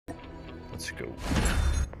Let's go.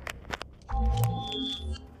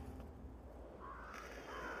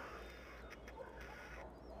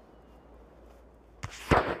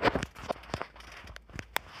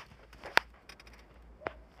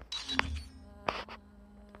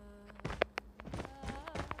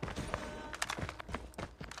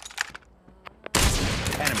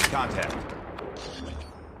 Enemy contact.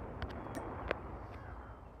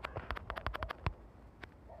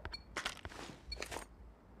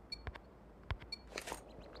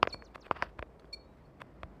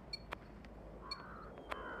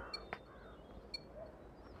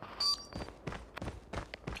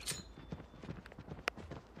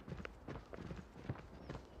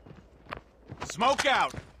 Smoke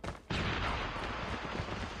out.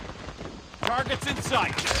 Targets in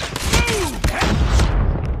sight. Move!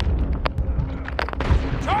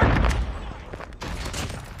 Target!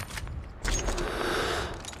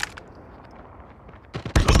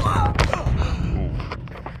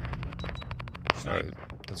 Alright,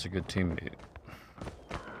 that's a good teammate.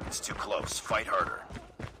 It's too close. Fight harder.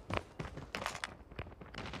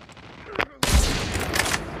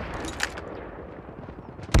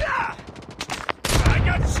 I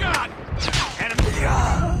got shot! Enemy!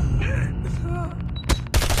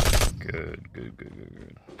 Good.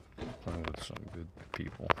 Playing with some good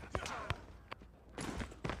people.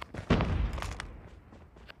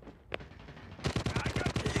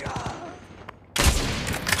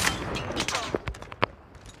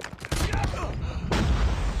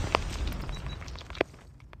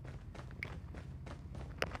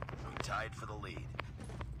 We tied for the lead.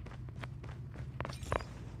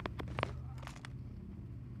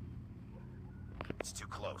 It's too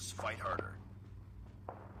close. Fight harder.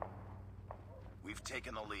 We've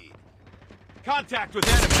taken the lead. Contact with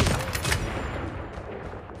enemy!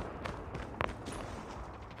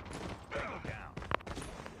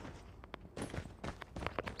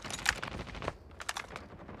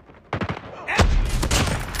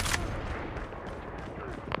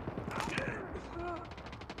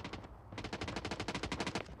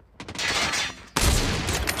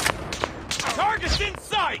 Target's in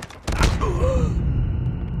sight!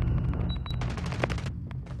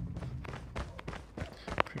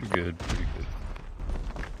 Pretty good.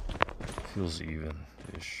 Feels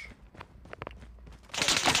even-ish.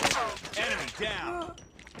 Enemy down!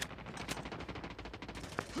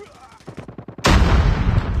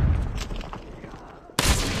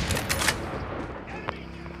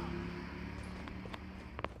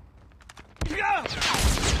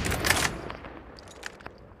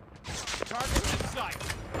 Target in sight!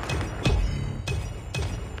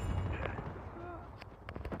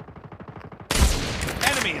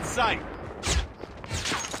 Enemy in sight!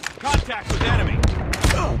 Contact with enemy!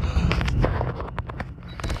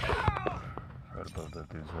 Right above that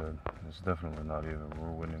dude's head. It's definitely not even.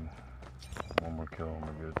 We're winning. One more kill and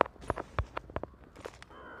we're good.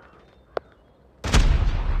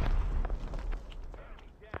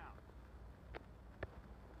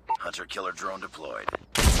 Hunter killer drone deployed.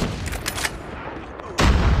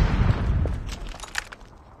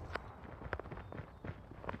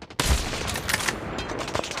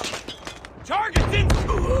 Target's in!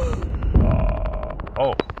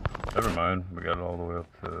 Oh, never mind. We got it all the way up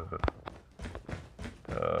to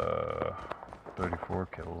 34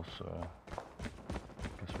 kills, so I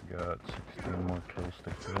guess we got 16 more kills to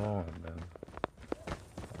go, and then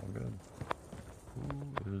all good.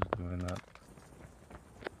 Who is doing that?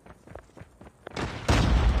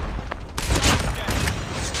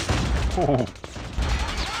 Oh.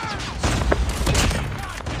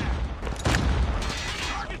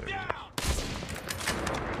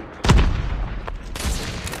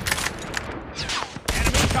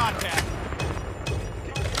 Contact.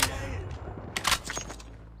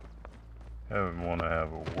 I don't want to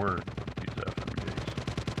have a word with these FMJs.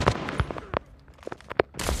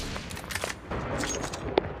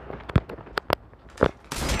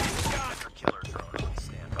 Killer drone on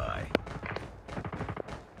standby.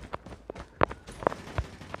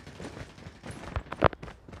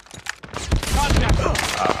 Contact.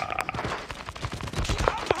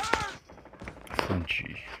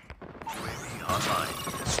 Flinchy. UAV online.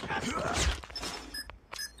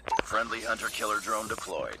 Friendly hunter killer drone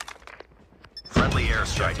deployed. Friendly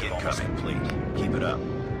airstrike incoming. Complete. Keep it up.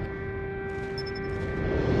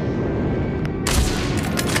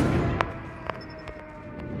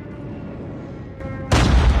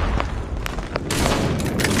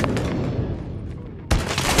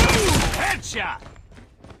 Headshot.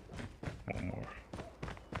 One more.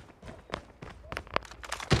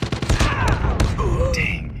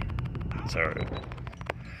 Dang. It's alright.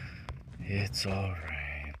 It's alright.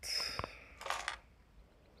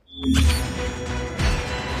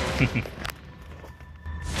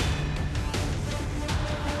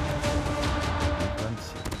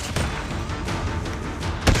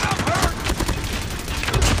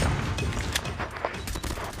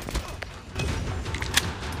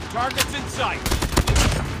 Targets in sight.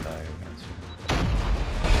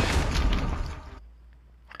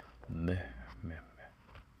 Meh, meh, meh.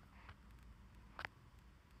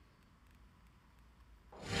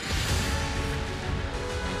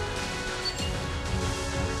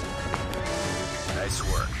 Nice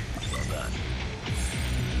work. Well done.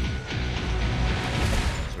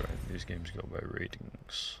 That's right, these games go by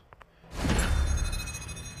ratings.